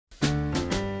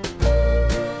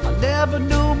never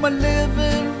knew my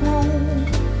living room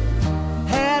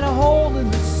had a hole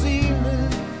in the ceiling.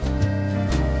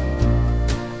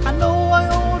 I know I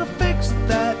ought to fix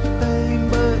that thing,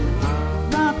 but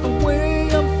not the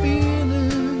way I'm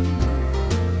feeling.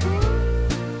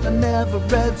 I never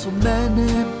read so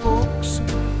many books,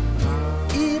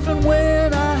 even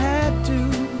when I had to.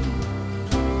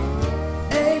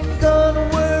 Ain't gonna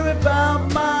worry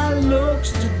about my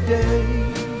looks today.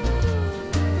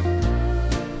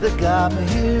 They got me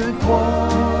here in quarantine.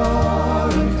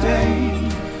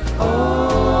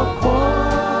 Oh,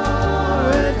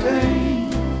 quarantine.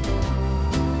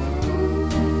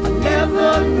 I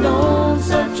never known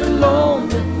such a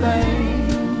lonely thing.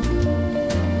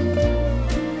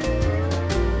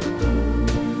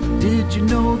 Did you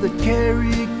know that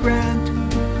Carri Grant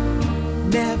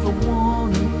never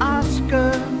won an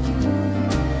Oscar?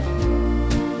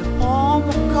 And Paul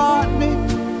McCartney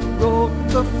wrote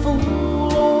The Fool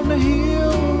on the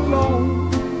Hill alone.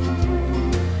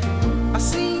 I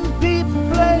seen people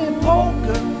playing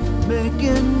poker,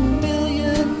 making $1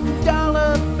 million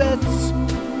bets.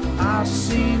 I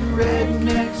seen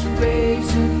rednecks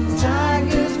raising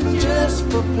tigers just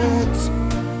for pets. I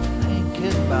ain't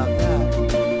kidding about that.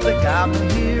 They got me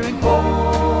here in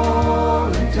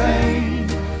quarantine.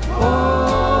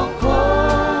 Oh,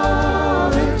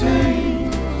 quarantine.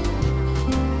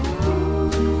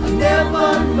 I never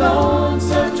known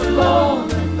such a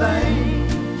lonely thing.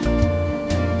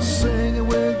 Sing it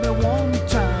with me one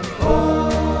time.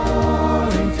 Quarantine.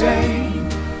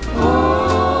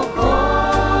 Oh,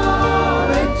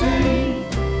 quarantine.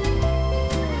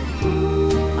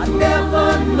 I never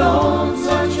known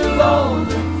such a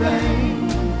lonely thing.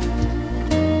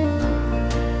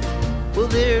 Well,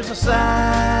 there's a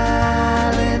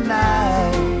silent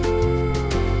night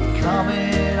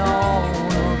coming on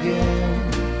again.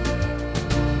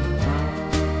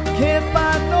 Can't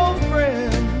find no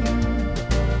friend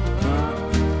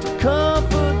to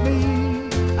comfort me.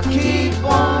 I keep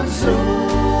on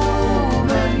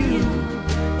zooming you,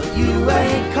 but you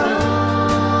ain't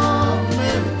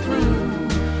coming through.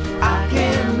 I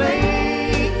can't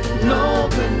make no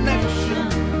connection.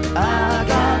 I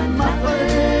got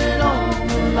nothing on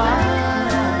the line.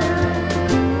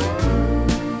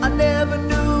 I never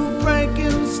knew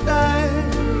Frankenstein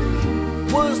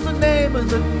was the name of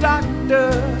the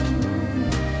doctor.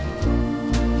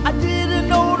 I didn't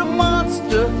know the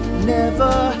monster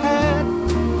never had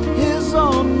his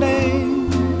own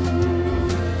name.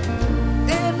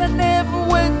 And I never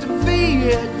went to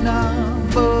Vietnam,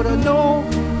 but I know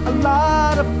a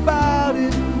lot about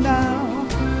it now.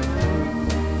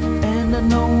 And I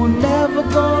know I'm never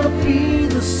gonna be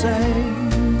the same.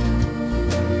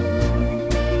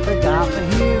 They got me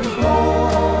here in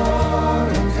quarantine.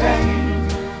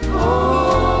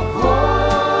 Oh,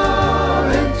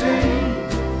 quarantine.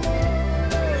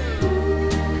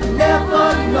 I never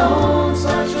known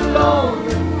such a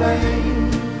lonely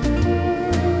thing.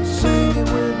 Sing it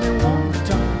with me one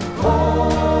time.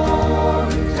 Quarantine.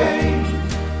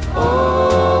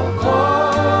 Oh,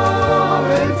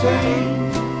 quarantine.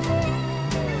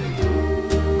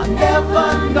 I never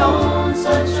known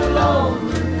such a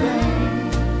lonely thing.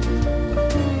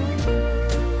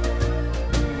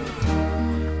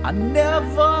 I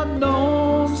never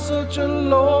known such a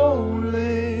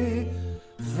lonely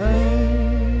thing.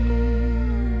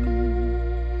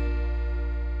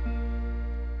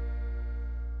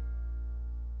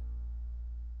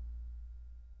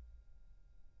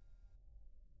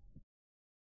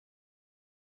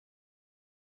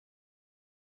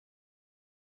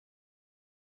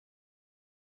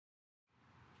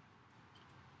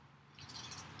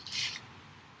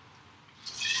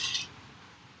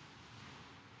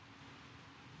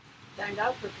 Timed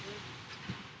out perfectly.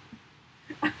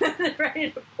 They're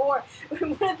ready to pour.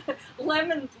 One of the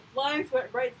lemon limes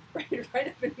went right up in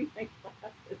my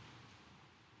glasses.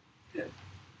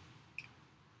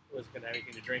 Wasn't gonna have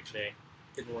anything to drink today.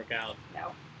 Didn't work out.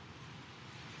 No.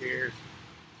 Cheers.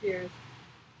 Cheers.